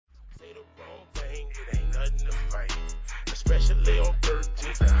especially on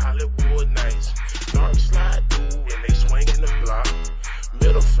 13th and Hollywood nights. Dark slide through and they swinging the block.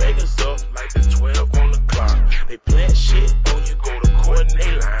 Middle fingers up like the 12 on the clock. They plant shit on you, go to court and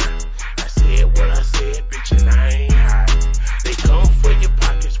they line. I said what I said, bitch, and I ain't hiding. They come for your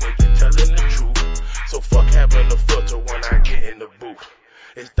pockets when you're telling the truth. So fuck having a filter when I get in the booth.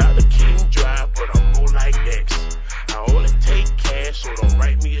 It's Dr. King Drive, but I'm more like X. I only take cash, so don't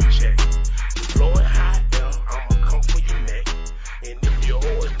write me a check. You blowing hot air, I'ma come for your neck. And if you owe a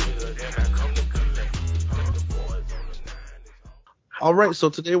nigga, then I come to collect. All the boys on the nine is on. All right, so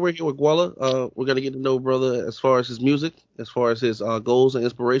today we're here with Guela. We're gonna get to know brother as far as his music, as far as his goals and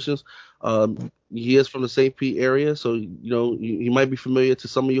inspirations. He is from the St. Pete area, so he might be familiar to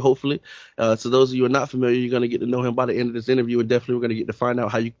some of you. Hopefully, to those of you who are not familiar, you're gonna get to know him by the end of this interview, and definitely we're gonna get to find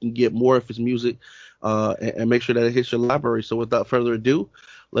out how you can get more of his music and make sure that it hits your library. So without further ado,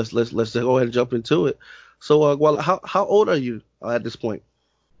 let's go ahead and jump into it. So, Guela, how old are you at this point?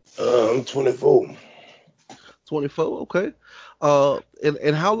 I'm 24. 24, okay.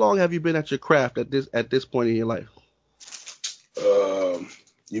 And how long have you been at your craft at this point in your life?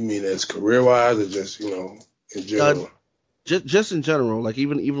 You mean as career wise or just, in Uh, general? just in general, like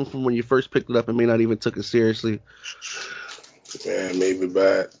even from when you first picked it up and may not even took it seriously. Man, maybe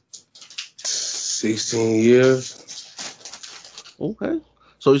about 16 years. Okay.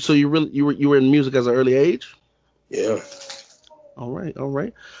 So you were in music as an early age? Yeah. All right, all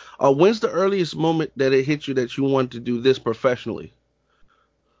right. When's the earliest moment that it hit you that you wanted to do this professionally?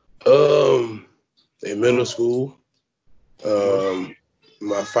 Um, in middle school, Uh-huh.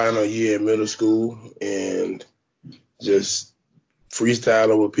 my final year in middle school, and just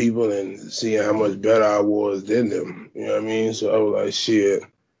freestyling with people and seeing how much better I was than them. You know what I mean? So I was like, shit.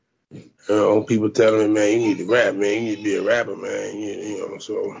 People telling me, man, you need to rap, man. You need to be a rapper, man.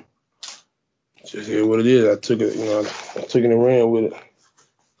 So just hear what it is. I took it, I took it and ran with it.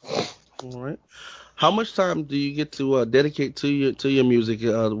 All right. How much time do you get to dedicate to your music?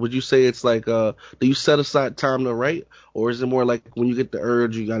 Would you say it's like do you set aside time to write, or is it more like when you get the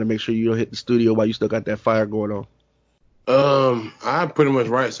urge, you got to make sure you don't hit the studio while you still got that fire going on? I pretty much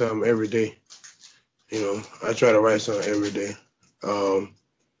write something every day. I try to write something every day.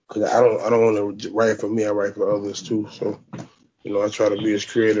 Cause I don't want to write for me. I write for others too. So, I try to be as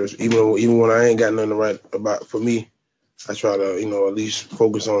creative, even when I ain't got nothing to write about for me. I try to, at least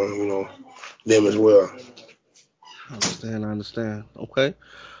focus on, them as well. I understand. I understand. Okay.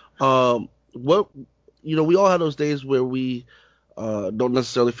 What we all have those days where we don't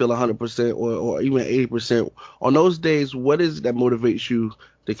necessarily feel 100% or even 80%. On those days, what is it that motivates you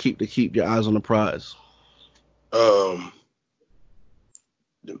to keep your eyes on the prize? Um,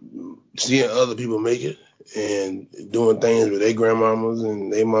 Seeing other people make it and doing things with their grandmamas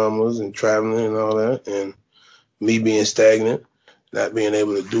and their mamas and traveling and all that, and me being stagnant, not being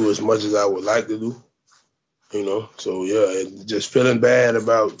able to do as much as I would like to do. So yeah, just feeling bad ain't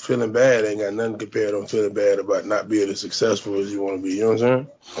got nothing compared to feeling bad about not being as successful as you want to be. You know what I'm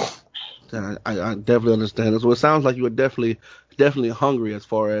saying? I definitely understand. So it sounds like you were definitely hungry as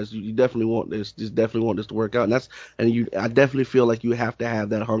far as you definitely want this. Just definitely want this to work out. I definitely feel like you have to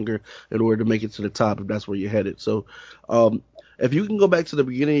have that hunger in order to make it to the top if that's where you're headed. So, if you can go back to the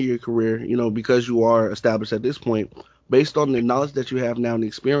beginning of your career, because you are established at this point, based on the knowledge that you have now and the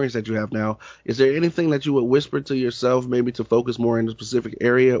experience that you have now, is there anything that you would whisper to yourself, maybe to focus more in a specific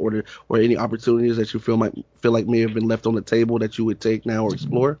area, or any opportunities that you feel like may have been left on the table that you would take now or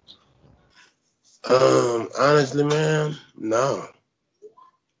explore? Honestly, man, no,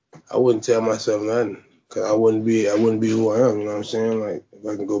 I wouldn't tell myself nothing because I wouldn't be who I am. You know what I'm saying? Like if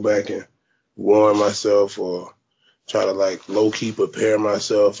I can go back and warn myself or try to like low key prepare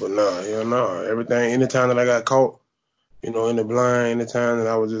myself or nah, nah. Everything, anytime that I got caught, in the blind, anytime that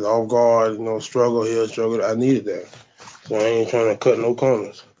I was just off guard, struggle, I needed that. So I ain't trying to cut no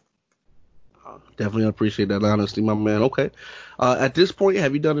corners. Definitely appreciate that honesty, my man. Okay. At this point,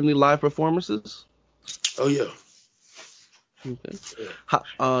 have you done any live performances? Oh yeah. Okay.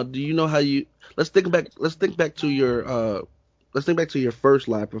 Do you know how you? Let's think back. Let's think back to your first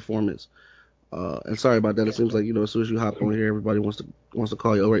live performance. And sorry about that. It seems like as soon as you hop on here, everybody wants to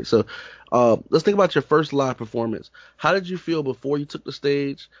call you. All right. So, let's think about your first live performance. How did you feel before you took the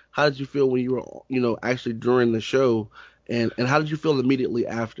stage? How did you feel when you were actually during the show? And how did you feel immediately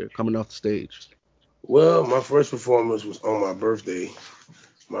after coming off the stage? Well, my first performance was on my birthday,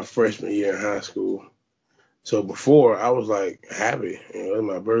 my freshman year in high school. So before I was like happy, it's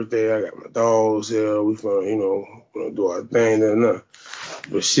my birthday. I got my dogs here. We gonna do our thing.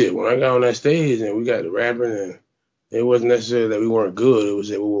 But shit, when I got on that stage and we got the rapping, and it wasn't necessarily that we weren't good. It was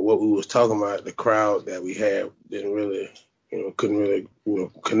that what we was talking about. The crowd that we had didn't really couldn't really,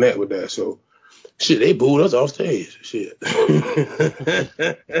 connect with that. So shit, they booed us off stage. Shit.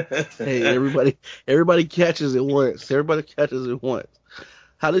 Hey, everybody catches it once. Everybody catches it once.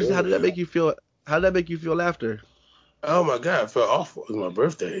 How did that Yeah. make you feel? How did that make you feel after? Oh my God, I felt awful. It was my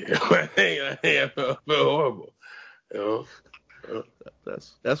birthday. I felt horrible. You know. Uh,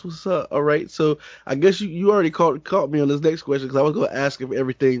 That's what's up. All right, so I guess you already caught me on this next question because I was going to ask if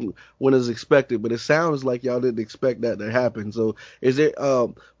everything went as expected, but it sounds like y'all didn't expect that to happen. So is there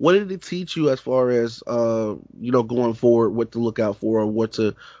what did it teach you as far as going forward, what to look out for, or what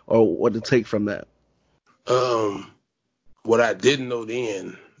to take from that? Um, what I didn't know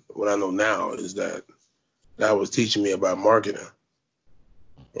then, what I know now is that was teaching me about marketing.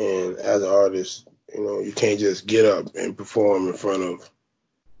 And as an artist, you can't just get up and perform in front of,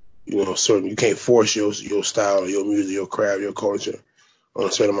 certain, you can't force your style, your music, your craft, your culture on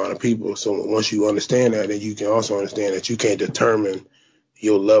a certain amount of people. So once you understand that, then you can also understand that you can't determine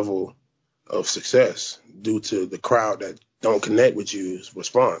your level of success due to the crowd that don't connect with you's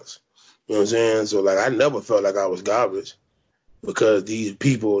response. You know what I'm saying? So like I never felt like I was garbage because these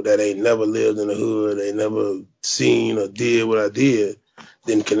people that ain't never lived in the hood, they never seen or did what I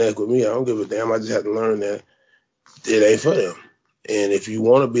didn't connect with me. I don't give a damn. I just had to learn that it ain't for them. And if you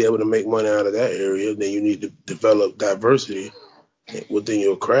want to be able to make money out of that area, then you need to develop diversity within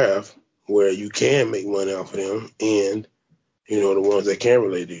your craft where you can make money off of them and, the ones that can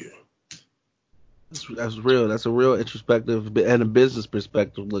relate to you. That's real. That's a real introspective and a business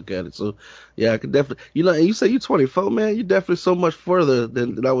perspective look at it. So, yeah, I could definitely, and you say you're 24, man. You're definitely so much further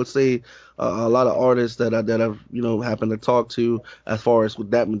than I would say a lot of artists that I've happened to talk to as far as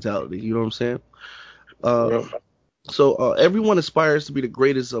with that mentality. You know what I'm saying? Uh, Yeah. so everyone aspires to be the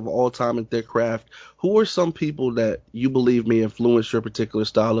greatest of all time in their craft. Who are some people that you believe may influence your particular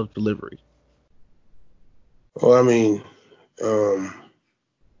style of delivery? Well, I mean, um,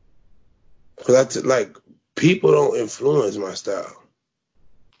 cause like people don't influence my style.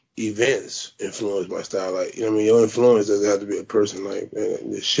 Events influence my style. Like, your influence doesn't have to be a person. Like,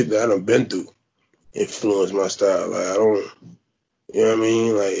 man, the shit that I done been through influence my style. Like, I don't, you know what I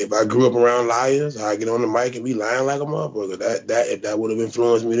mean? Like, if I grew up around liars, I get on the mic and be lying like a motherfucker. That would have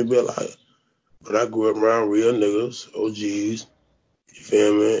influenced me to be a liar. But I grew up around real niggas, OGs, you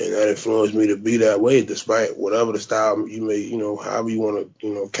feel me? And that influenced me to be that way, despite whatever the style you may, however you want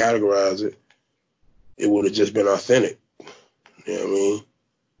to, categorize it. It would have just been authentic. You know what I mean?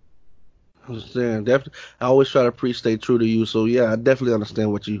 I understand. Definitely, I always try to stay true to you. So yeah, I definitely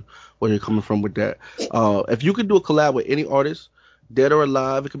understand where you're coming from with that. If you could do a collab with any artist, dead or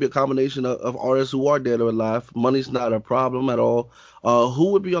alive, it could be a combination of artists who are dead or alive. Money's not a problem at all.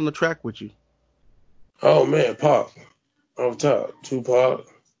 Who would be on the track with you? Oh man, Pac off top, Tupac,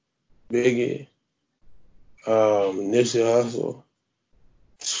 Biggie, Nipsey Hussle.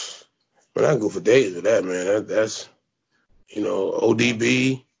 Man, I can go for days with that, man. That's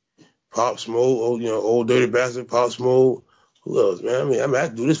ODB, Pop Smoke, old dirty bastard, Pop Smoke. Who else, man? I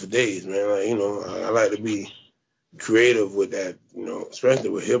can do this for days, man. Like, I like to be creative with that, especially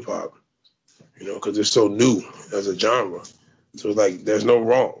with hip hop, because it's so new as a genre. So it's like there's no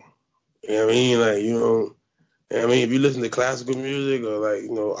wrong. You know what I mean? Like, if you listen to classical music or like,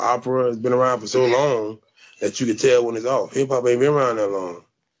 opera, it's been around for so long that you can tell when it's off. Hip hop ain't been around that long.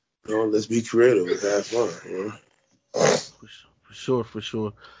 Let's be creative. Let's have fun. For sure, for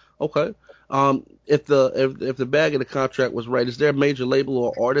sure. Okay. If the bag of the contract was right, is there a major label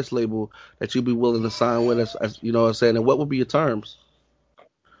or artist label that you'd be willing to sign with us? As you know what I'm saying, and what would be your terms?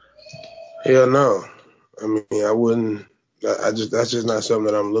 Hell no. I wouldn't. That's just not something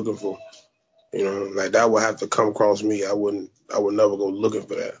that I'm looking for. Like that would have to come across me. I would never go looking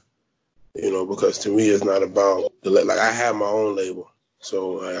for that. Because to me it's not about like I have my own label.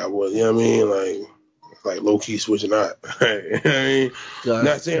 So like, I would, you know what I mean? Like low key switching out. You know what I mean?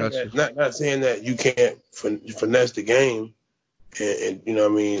 Got you. Not saying that you can't finesse the game and you know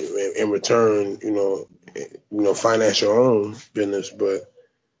what I mean, in return, finance your own business. But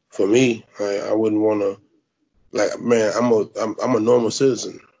for me, I wouldn't want to. Like, man, I'm a normal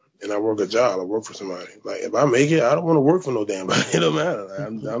citizen, and I work a job. I work for somebody. Like, if I make it, I don't want to work for no damn body. It don't matter.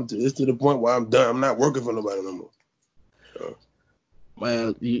 Like, it's to the point where I'm done. I'm not working for nobody no more. So,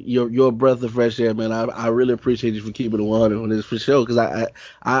 Man, you're a breath of fresh air, man. I really appreciate you for keeping it 100 on this for sure, because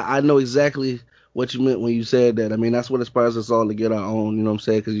I know exactly what you meant when you said that. I mean, that's what inspires us all to get our own. You know what I'm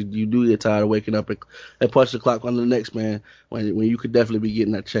saying? Because you do get tired of waking up and punch the clock on the next man when you could definitely be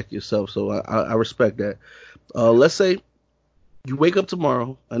getting that check yourself. So I respect that. Let's say you wake up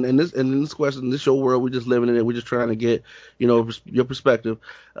tomorrow, and in this question, this your world, we're just living in it. We're just trying to get your perspective.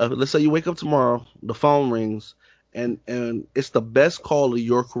 Let's say you wake up tomorrow, the phone rings, and it's the best call of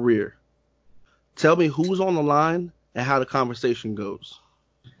your career. Tell me who's on the line and how the conversation goes.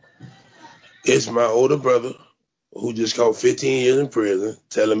 It's my older brother who just caught 15 years in prison,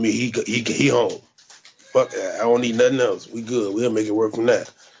 telling me he home. Fuck that. I don't need nothing else. We good. We'll make it work from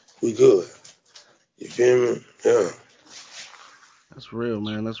that. We good. You feel me? Yeah. That's real,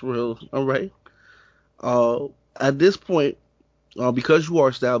 man. That's real. All right. Uh, at this point, because you are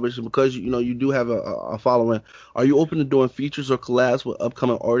established and because you do have a following, are you open to doing features or collabs with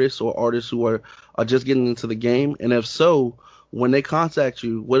upcoming artists or artists who are just getting into the game? And if so, when they contact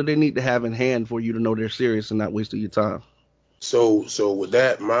you, what do they need to have in hand for you to know they're serious and not wasting your time? So with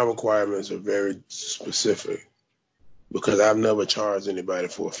that, my requirements are very specific because I've never charged anybody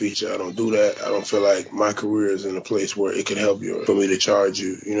for a feature. I don't do that. I don't feel like my career is in a place where it could help you for me to charge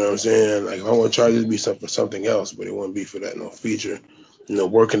you. You know what I'm saying? Like if I want to charge you, it'd be for something else, but it wouldn't be for that no feature.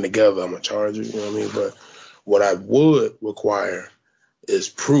 Working together, I'm gonna charge you. You know what I mean? But what I would require is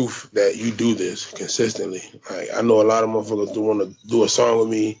proof that you do this consistently. Like I know a lot of motherfuckers do want to do a song with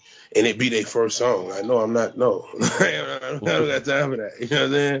me and it be their first song. I know I'm not. No, I don't got time for that. You know what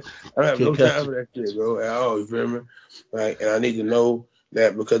I'm saying? I don't have Okay, no time gotcha. for that shit, bro. At all. You feel me? Like, and I need to know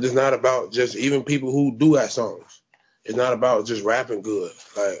that because it's not about just even people who do have songs. It's not about just rapping good.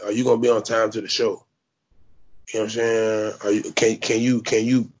 Like, are you gonna be on time to the show? You know what I'm saying? Are you can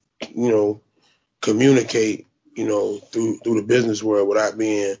you communicate, through the business world without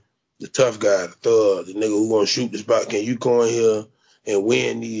being the tough guy, the thug, the nigga who gonna shoot the spot. Can you go in here and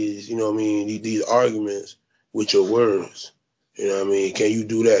win these, these arguments with your words? You know what I mean? Can you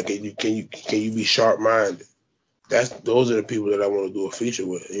do that? Can you be sharp minded? Those are the people that I want to do a feature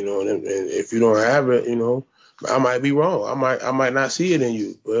with, and if you don't have it, I might be wrong. I might not see it in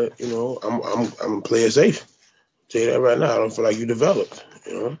you, but I'm gonna play it safe. Tell you that right now. I don't feel like you developed,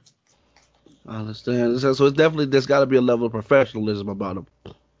 I understand. So it's definitely there's got to be a level of professionalism about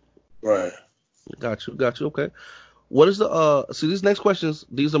them. Right. Got you. Okay. What is the see these next questions,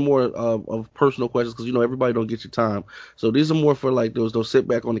 these are more of personal questions because everybody don't get your time, so these are more for like those sit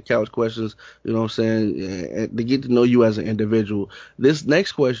back on the couch questions, you know what I'm saying, and to get to know you as an individual. This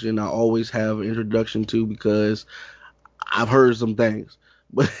next question I always have an introduction to because I've heard some things,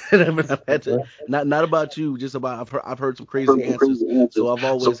 but I've had to not about you, just about I've heard some crazy answers, so I've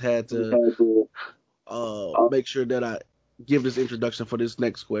always had to make sure that I give this introduction for this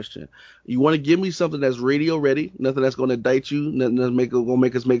next question. You want to give me something that's radio ready, nothing that's going to indict you, nothing that's gonna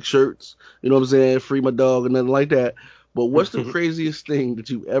make us make shirts. You know what I'm saying? Free my dog and nothing like that. But what's the craziest thing that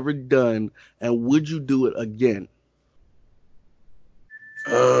you've ever done, and would you do it again?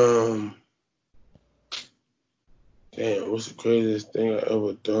 um, Damn, what's the craziest thing I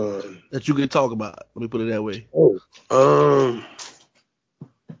ever done? That you could talk about. Let me put it that way. Oh. Um,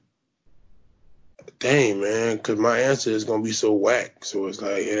 Dang, man, because my answer is gonna be so whack. So it's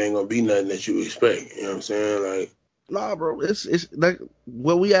like it ain't gonna be nothing that you expect. You know what I'm saying? Like, Nah, bro, it's like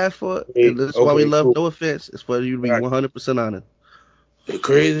what we asked for, hey, and that's why we okay, love. cool. No offense, it's for you to be Got 100% honest. you. The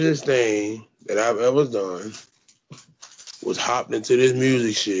craziest thing that I've ever done was hopped into this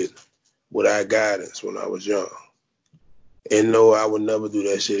music shit without guidance when I was young. And no, I would never do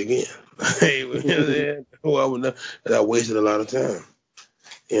that shit again. You know what I'm saying? No, I would never. I wasted a lot of time.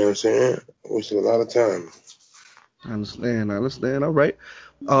 You know what I'm saying? I wasted a lot of time. I understand. I understand. All right.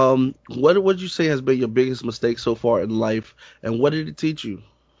 What would you say has been your biggest mistake so far in life, and what did it teach you?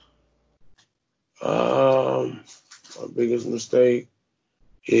 My biggest mistake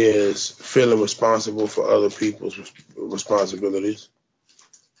is feeling responsible for other people's responsibilities.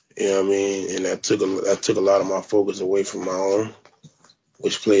 You know what I mean? And that took a lot of my focus away from my own,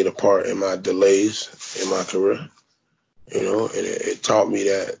 which played a part in my delays in my career. And it taught me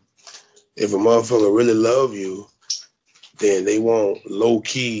that if a motherfucker really love you, then they won't low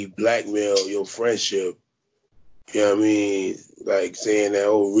key blackmail your friendship. You know what I mean? Like saying that,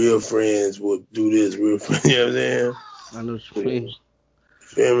 oh, real friends will do this, real friends. You know what I'm saying? I know what you Yeah. mean.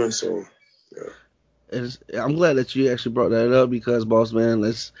 Feel me? So, yeah. I'm glad that you actually brought that up because, boss man,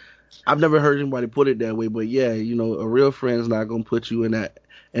 I've never heard anybody put it that way, but yeah, a real friend's not gonna put you in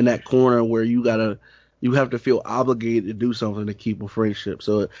that corner where you have to feel obligated to do something to keep a friendship.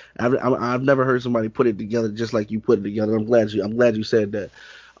 So I've never heard somebody put it together just like you put it together. I'm glad you said that.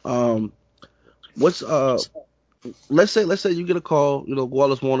 Um, what's let's say you get a call,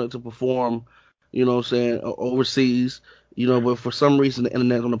 Wallace wanted to perform, what I'm saying, overseas, but for some reason the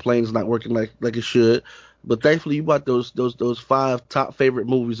internet on the plane is not working like it should. But thankfully you bought those five top favorite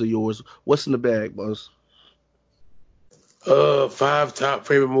movies of yours. What's in the bag, boss? Five top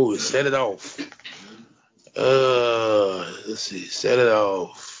favorite movies. Set it off. Let's see. Set it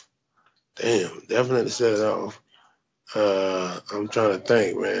off. Damn, definitely set it off. I'm trying to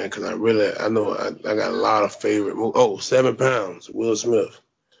think, man, because I know I got a lot of favorite movies. Oh, 7 Pounds, Will Smith.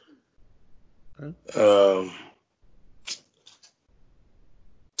 Okay. Um,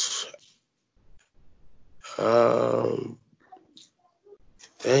 um,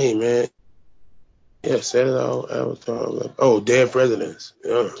 dang, man. Yeah, set it all. Avatar. Oh, Dead Presidents.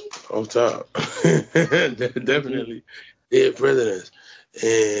 Yeah, on top. Definitely. Dead Presidents.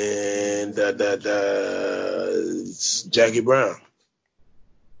 And Jackie Brown.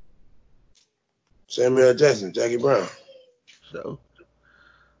 Samuel Jackson, Jackie Brown. So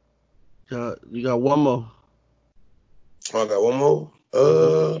you got one more. Oh, I got one more.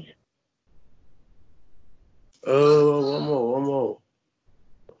 Mm-hmm. One more.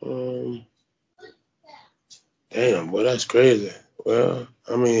 Um, damn, boy, that's crazy. Well,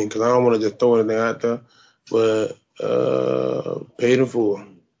 I mean, because I don't want to just throw anything out there, but Paid in Full.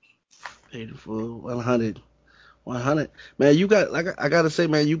 Paid for 100. 100. Man, you got like I gotta say,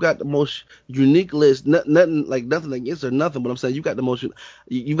 man, you got the most unique list. Nothing against or nothing, but I'm saying you got the most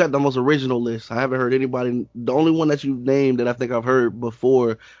you got the most original list. I haven't heard anybody. The only one that you named that I think I've heard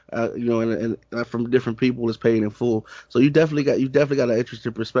before, and from different people is Paid in Full. So you definitely got an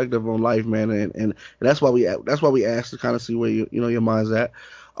interesting perspective on life, man, and that's why we asked to kind of see where your mind's at.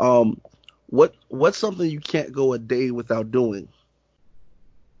 Um, what's something you can't go a day without doing?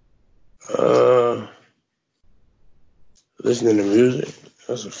 Uh, Listening to music,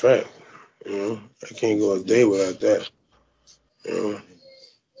 that's a fact. I can't go a day without that.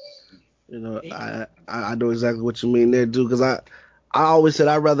 You know, I know exactly what you mean there, dude. Because I always said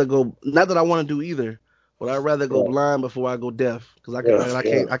I'd rather go. Not that I want to do either, but I'd rather go right. blind before I go deaf. Because I can, Yeah, man, I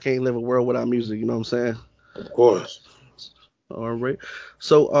yeah, can't I can't live a world without music. You know what I'm saying? of course. All right.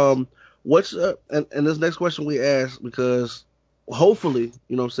 So what's and this next question we ask because hopefully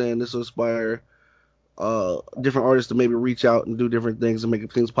what I'm saying this will inspire different artists to maybe reach out and do different things and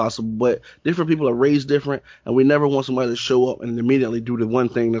make things possible. But different people are raised different, and we never want somebody to show up and immediately do the one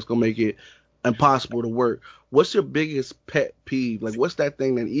thing that's gonna make it impossible to work. What's your biggest pet peeve? Like, what's that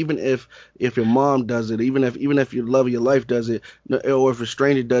thing that even if your mom does it, even if your love of your life does it, or if a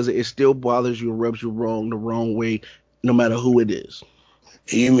stranger does it, it still bothers you or rubs you wrong the wrong way, no matter who it is.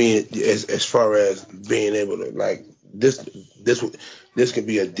 You mean as far as being able to like this this could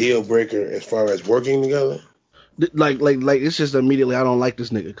be a deal breaker as far as working together? Like it's just immediately I don't like this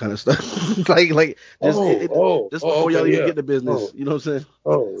nigga kind of stuff. like just just before y'all Okay, even yeah. get to business. Oh, You know what I'm saying?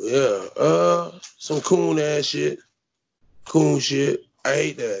 yeah. Some coon ass shit. Coon shit. I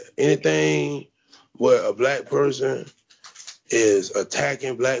hate that. Anything where a black person is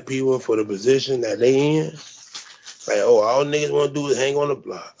attacking black people for the position that they in. Like, oh, all niggas want to do is hang on the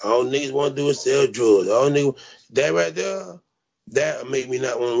block. All niggas want to do is sell drugs. All niggas, that right there, that make me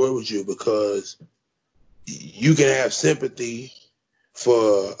not want to work with you because you can have sympathy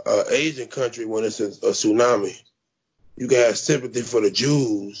for an Asian country when it's a tsunami. You can have sympathy for the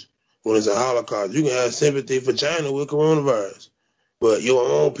Jews when it's a Holocaust. You can have sympathy for China with coronavirus. But your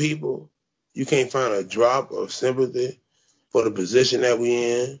own people, you can't find a drop of sympathy for the position that we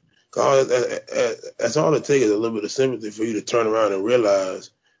in. That's all it takes is a little bit of sympathy for you to turn around and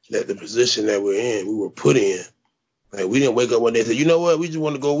realize that the position that we're in, we were put in. Like we didn't wake up one day and say, you know what, we just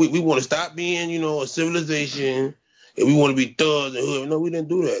want to go. We want to stop being, a civilization, and we want to be thugs and hood. No, we didn't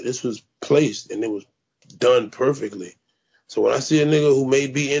do that. This was placed and it was done perfectly. So when I see a nigga who may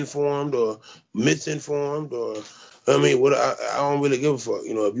be informed or misinformed or what I don't really give a fuck.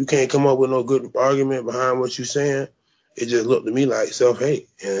 If you can't come up with no good argument behind what you're saying, it just looked to me like self hate.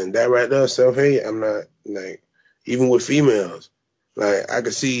 And that right there, self hate, I'm not like even with females. Like I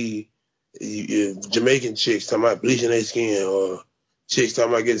could see Jamaican chicks talking about bleaching their skin or chicks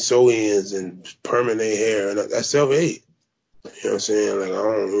talking about getting sew-ins and perming their hair, and that's self hate. You know what I'm saying? Like I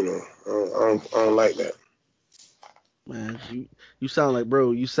don't, I don't like that. Man, you sound like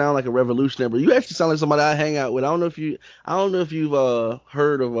bro. You sound like a revolutionary, bro. You actually sound like somebody I hang out with. I don't know if you've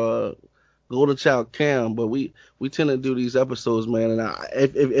heard of Golden Child Cam, but we tend to do these episodes, man. And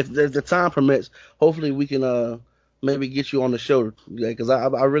if the time permits, hopefully we can maybe get you on the show, because I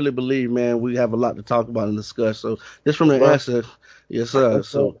really believe, man, we have a lot to talk about and discuss. So just from That's the my answer, yes sir.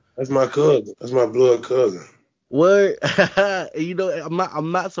 So that's my cousin. That's my blood cousin. what?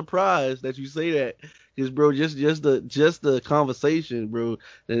 I'm not surprised that you say that, because bro, just the conversation, bro,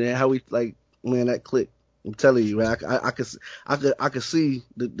 and then how we like, man, that click. I'm telling you, man, I could see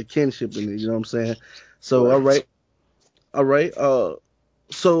the kinship in it. You know what I'm saying? So Right. all right.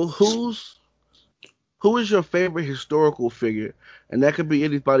 So who is your favorite historical figure? And that could be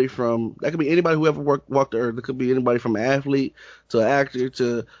anybody from that could be anybody who ever walked the earth. It could be anybody from an athlete to an actor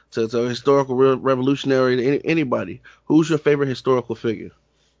to a historical revolutionary to anybody. Who's your favorite historical figure?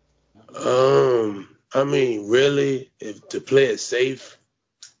 I mean, really, if to play it safe,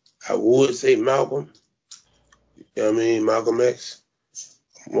 I would say Malcolm. You know what I mean? Malcolm X,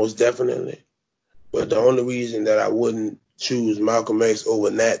 most definitely. But the only reason that I wouldn't choose Malcolm X over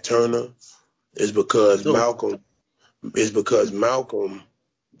Nat Turner is because Sure. Malcolm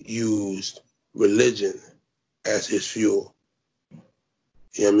used religion as his fuel.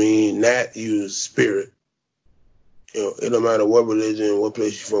 You know what I mean? Nat used spirit. You know, it don't matter what religion, what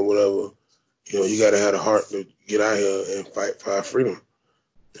place you're from, whatever. You know, you gotta have the heart to get out here and fight for our freedom.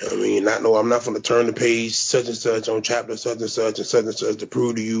 You know what I mean, I'm not gonna turn the page such and such on chapter such and such to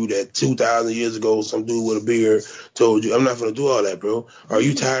prove to you that 2,000 years ago some dude with a beard told you. I'm not gonna do all that, bro. Are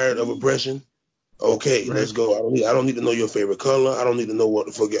you tired of oppression? Okay, Right. let's go. I don't need to know your favorite color. I don't need to know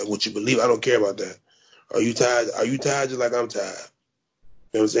what you believe. I don't care about that. Are you tired? Are you tired just like I'm tired?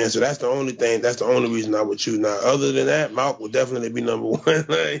 You know what I'm saying? So that's the only thing. That's the only reason I would choose. Now, other than that, Malk would definitely be number one.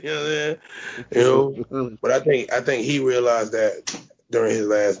 Like, you know what I'm saying? You know, but I think he realized that during his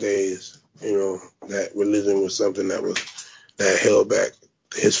last days, you know, that religion was something that held back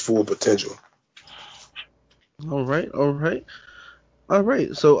his full potential. All right, all right, all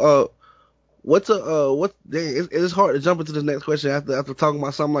right. So, what's a what? Dang, it's hard to jump into the next question after talking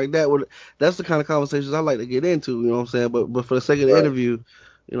about something like that. That's the kind of conversations I like to get into. You know what I'm saying? But for the sake of the Right. interview,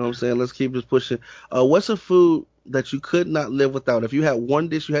 you know what I'm saying. Let's keep this pushing. What's a food that you could not live without? If you had one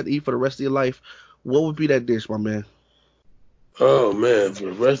dish you had to eat for the rest of your life, what would be that dish, my man? Oh man, for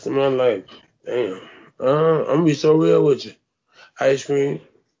the rest of my life, damn. I'm gonna be so real with you. Ice cream.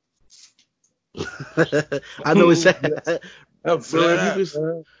 I know it's I'm bro. flat out,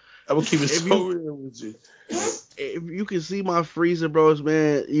 man. I'm gonna keep it If so you real with you. if you could see my freezer, bros,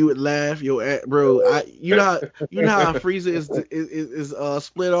 man, you would laugh. Bro, you know how a freezer is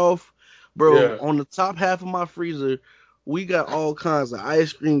split off, bro. Yeah. On the top half of my freezer, we got all kinds of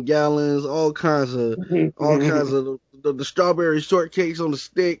ice cream gallons, all kinds of the strawberry shortcakes on the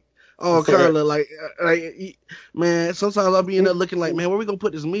stick, all kind of man. Sometimes I'll be in there looking like, man, where we gonna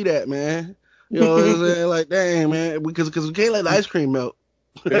put this meat at, man? You know what I'm saying? Like, dang, man, because we can't let the ice cream melt.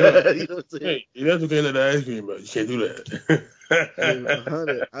 you Yeah. know what I'm saying? Hey, you have to get the ice cream, but you can't do Yeah, that.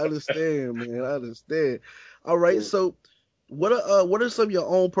 100. I understand, man. I understand. All right. So, what are some of your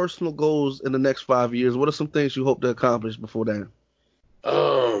own personal goals in the next 5 years? What are some things you hope to accomplish before then?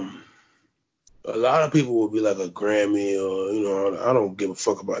 um, a lot of people will be like a Grammy or I don't give a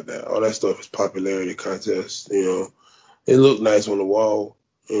fuck about that. All that stuff is popularity contest. You know, it look nice on the wall.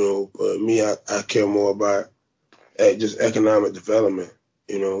 You know, but me, I care more about just economic development.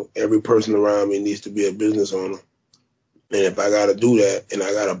 You know, every person around me needs to be a business owner, and if I gotta do that, and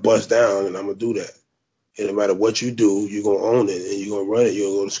I gotta bust down, and I'm gonna do that. And no matter what you do, you're gonna own it and you're gonna run it. You're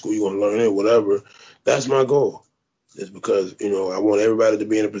gonna go to school. You're gonna learn it. Whatever. That's my goal. It's because I want everybody to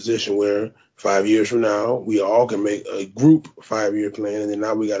be in a position where 5 years from now we all can make a group 5 year plan, and then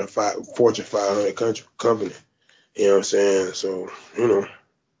now we got a Fortune 500 company. You know what I'm saying? So you know.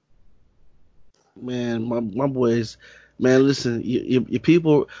 Man, my boys, man, listen, your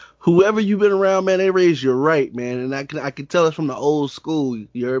people, whoever you've been around, man, they raised you right, man, and I can tell it from the old school.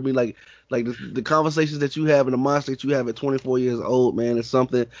 You heard me, like the conversations that you have and the mindset that you have at 24 years old, man, it's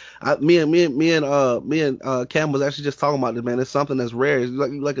something. Me and Cam was actually just talking about this, man. It's something that's rare. It's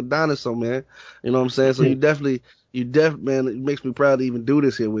like you like a dinosaur, man. You know what I'm saying? So man, it makes me proud to even do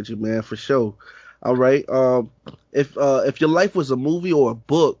this here with you, man, for sure. All right. If your life was a movie or a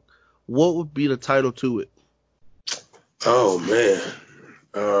book, what would be the title to it? Oh man.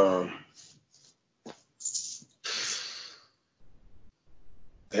 Um,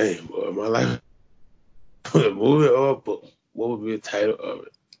 Dang, boy, my life was a movie or a book. What would be the title of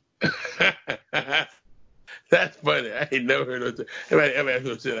it? That's funny. I ain't never heard of it. Everybody ever asked me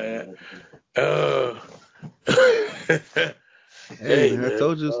some shit like that. Hey Dang, man, I man.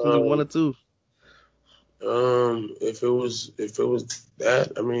 told you it's gonna be one or two. If it was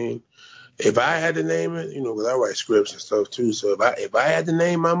that, I mean, if I had to name it, because I write scripts and stuff too. So if I had to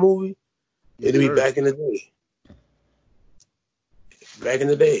name my movie, Yes, it'd be sir. back in the day. Back in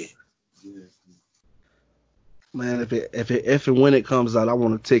the day. Man, if and when it comes out, I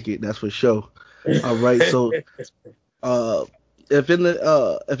want a ticket. That's for sure. All right. So, uh, if in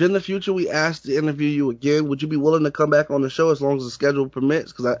the future we asked to interview you again, would you be willing to come back on the show as long as the schedule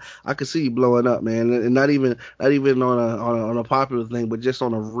permits? Because I could see you blowing up, man, and not even on a popular thing, but just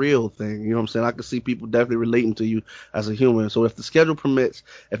on a real thing. You know what I'm saying? I could see people definitely relating to you as a human. So if the schedule permits,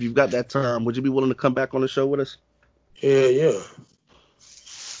 if you've got that time, would you be willing to come back on the show with us? Yeah, yeah.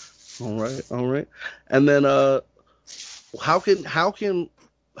 All right, all right. And then how can how can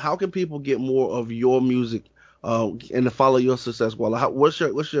how can people get more of your music and to follow your success? Well, what's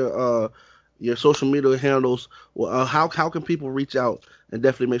your social media handles? Well, how can people reach out and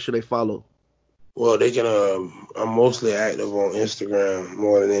definitely make sure they follow? Well, they can. I'm mostly active on Instagram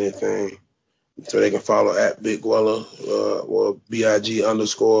more than anything, so they can follow at Big Guela or BIG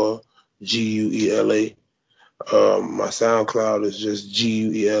underscore GUELA. My SoundCloud is just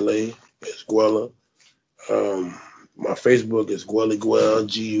GUELA. It's Guela. Um, my Facebook is Guely Guel,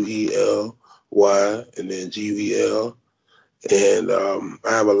 GUELY, and then GUEL. And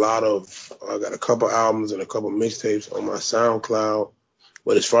I got a couple albums and a couple mixtapes on my SoundCloud.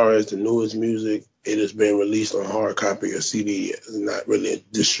 But as far as the newest music, it has been released on hard copy or CD. It's not really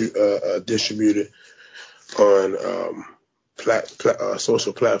distributed on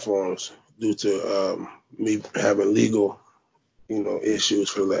social platforms due to me having legal, issues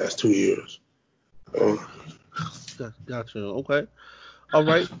for the last 2 years. Um, Gotcha. Okay. All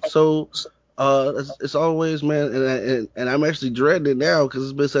right. So, it's always, man, and I'm actually dreading it now because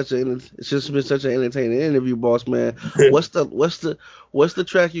it's just been such an entertaining interview, boss man. What's the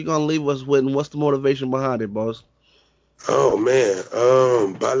track you're gonna leave us with, and what's the motivation behind it, boss? oh man,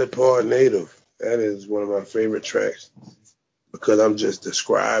 Bali Native. That is one of my favorite tracks because I'm just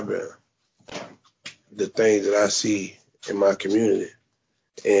describing the things that I see in my community.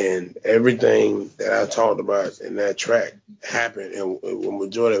 And everything that I talked about in that track happened, and the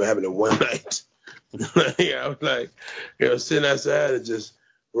majority of it happened in one night. I was like, sitting outside and just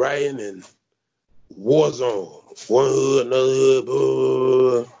writing and war zone, one hood, another hood, blah,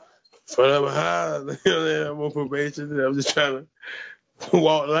 blah, blah. Front of my house, I'm on probation, and I'm just trying to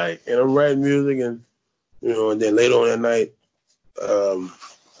walk light, and I'm writing music, and and then later on that night, um,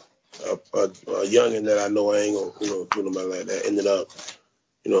 a youngin' that I know I ain't gonna, do nobody like that, ended up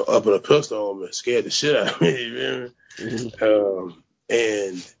up in a pistol on me, scared the shit out of me, you feel me? Mhm.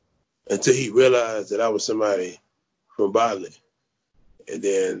 And until he realized that I was somebody from Bali. And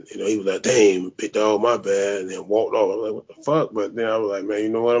then, he was like, damn, big dog, my bad, and then walked off. I was like, what the fuck? But then I was like, man, you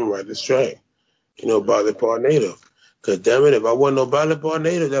know what? I'm gonna write this track. Bali Part Native. Cause damn it, if I wasn't no Bali Part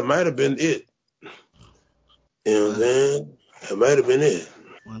Native, that might have been it. You know what I'm Wow. saying? That might have been it.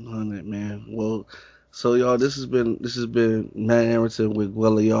 100, man. Well, so y'all, this has been Matt Aronson with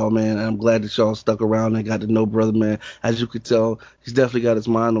Guella, y'all, man. I'm glad that y'all stuck around and got to know brother, man. As you could tell, he's definitely got his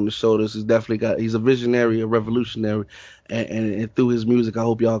mind on the shoulders. He's a visionary, a revolutionary, and through his music, I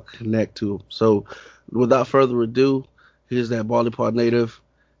hope y'all connect to him. So, without further ado, here's that Barley Part Native,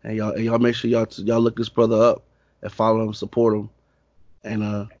 and y'all make sure y'all look this brother up and follow him, support him,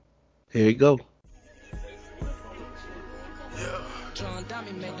 and here you go. Yeah.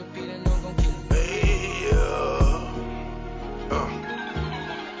 Hey,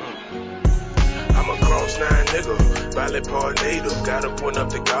 I'm a cross nine nigga, Valley Part native. Gotta point up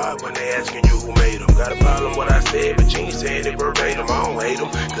to God when they asking you who made them. Got a problem what I said, but you ain't saying it verbatim. I don't hate them,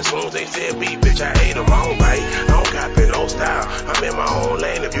 cause soon as they said beat, bitch, I hate them. I don't bite, I don't copy no style. I'm in my own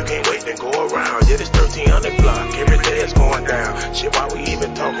lane, if you can't wait, then go around. Yeah, this 1300 block, every day it's going down. Shit, why we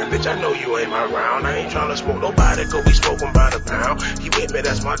even talking, bitch, I know you ain't my round. I ain't tryna smoke nobody, cause we smoking by the pound. He with me,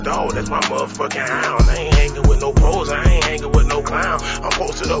 that's my dog, that's my motherfucking hound. I ain't hanging with no pros, I ain't hanging with no clown. I'm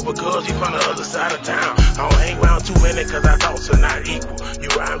posted up because he from the other side of town. I don't hang around too many cause our thoughts are not equal. You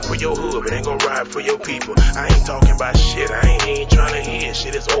riding for your hood, but ain't gon' ride for your people. I ain't talking about shit, I ain't trying to hear.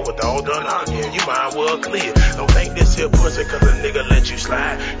 Shit is over, the all done arguing, you might well clear. Don't think this here pussy cause a nigga let you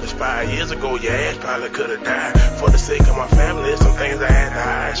slide. Cause 5 years ago your ass probably could've died. For the sake of my family, there's some things I had to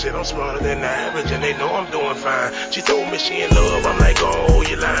hide. Shit, I'm smarter than the average and they know I'm doing fine. She told me she in love, I'm like, gon' hold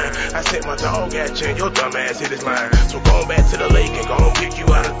your line. I sent my dog at you and your dumb ass hit his line. So go back to the lake and gon' pick you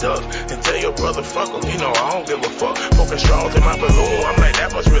out of duck. And tell your brother fuck him, I don't give a fuck. Poking straws in my balloon, I'm like,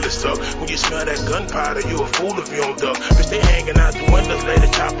 that must really suck. When you smell that gunpowder, you a fool if you don't duck. Bitch, they hanging out the windows, lay the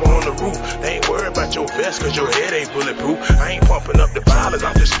chopper on the roof. They ain't worried about your vest, cause your head ain't bulletproof. I ain't pumping up the violence,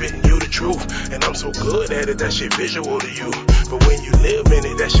 I'm just spitting you the truth. And I'm so good at it, that shit visual to you. But when you live in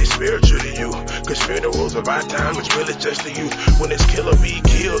it, that shit spiritual to you. Cause funerals of our time is really just the youth. When it's kill or be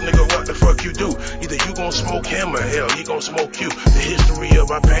killed, nigga, what the fuck you do? Either you gon' smoke him or hell, he gon' smoke you. The history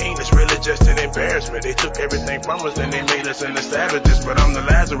of our pain is really just an embarrassment. They took everything from us and they made us into savages. But I'm the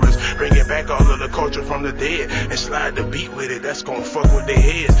Lazarus, bringing back all of the culture from the dead and slide the beat with it. That's gon' fuck with their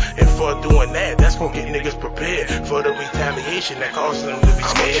heads. And for doing that, that's gon' get niggas prepared for the retaliation that causes them to be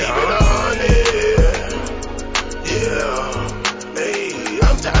scared. I'ma keep it 100. Yeah, hey,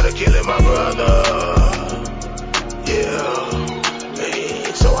 I'm tired of killing my brother. Yeah, hey,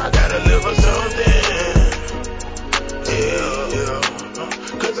 so I gotta live for something. Yeah,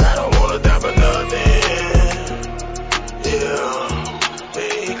 cause I don't wanna die for nothing. Yeah,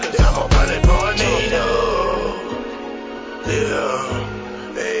 hey, cause I'm a violent tornado.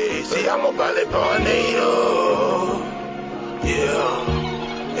 Yeah, hey, see, I'm a violent tornado. Yeah.